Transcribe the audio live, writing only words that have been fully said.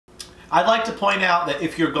I'd like to point out that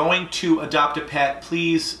if you're going to adopt a pet,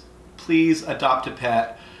 please adopt a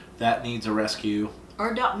pet that needs a rescue.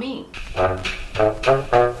 Or adopt me.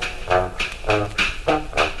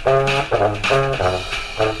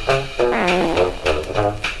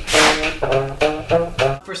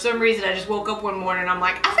 For some reason, I just woke up one morning and I'm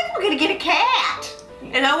like, I think we're gonna get a cat.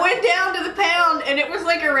 And I went down to the pound and it was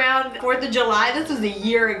like around 4th of July. This was a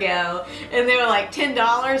year ago. And they were like $10.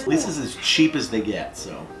 At least this is as cheap as they get,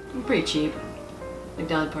 so. Pretty cheap. Like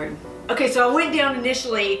Dolly Parton. Okay, so I went down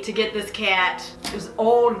initially to get this cat. It was an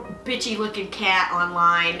old, bitchy looking cat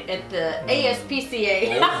online at the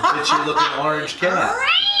ASPCA. Old, bitchy looking orange cat.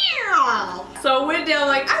 So I went down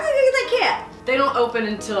like, I'm gonna get that cat. They don't open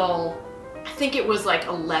until, I think it was like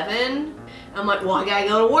 11. I'm like, well, I gotta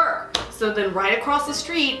go to work. So then right across the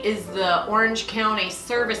street is the Orange County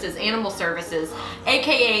Services, Animal Services,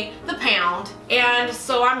 AKA the Pound. And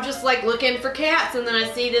so I'm just like looking for cats, and then I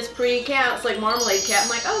see this pretty cat. It's like Marmalade Cat. I'm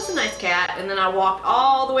like, oh, it's a nice cat. And then I walked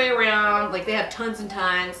all the way around, like they have tons and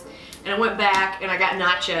tons. And I went back and I got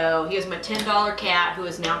Nacho. He was my $10 cat who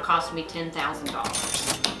has now cost me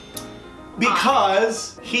 $10,000.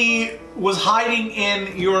 Because he was hiding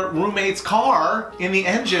in your roommate's car in the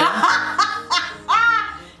engine.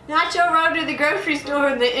 Nacho rode to the grocery store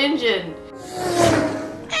in the engine.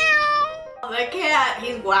 The cat,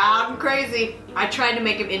 he's wild and crazy. I tried to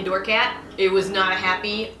make him indoor cat. It was not a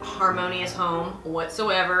happy, harmonious home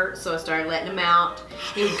whatsoever, so I started letting him out.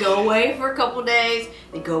 He would go away for a couple days,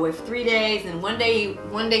 he'd go away for 3 days, and one day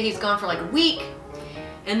he's gone for like a week.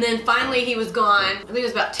 And then finally he was gone. I think it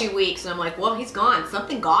was about 2 weeks, and I'm like, well, he's gone.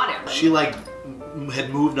 Something got him. She like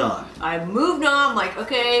had moved on. I moved on, I'm like,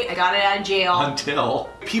 okay, I got it out of jail. Until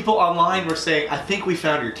people online were saying, I think we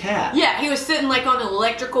found your cat. Yeah, he was sitting like on an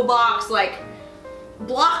electrical box, like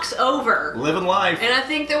blocks over. Living life. And I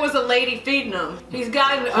think there was a lady feeding him. He's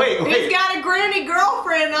got Wait. He's got a granny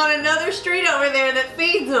girlfriend on another street over there that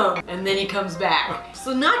feeds him. And then he comes back.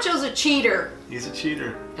 So Nacho's a cheater. He's a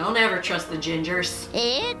cheater. Don't ever trust the gingers.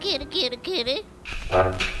 Hey, kitty, kitty, kitty.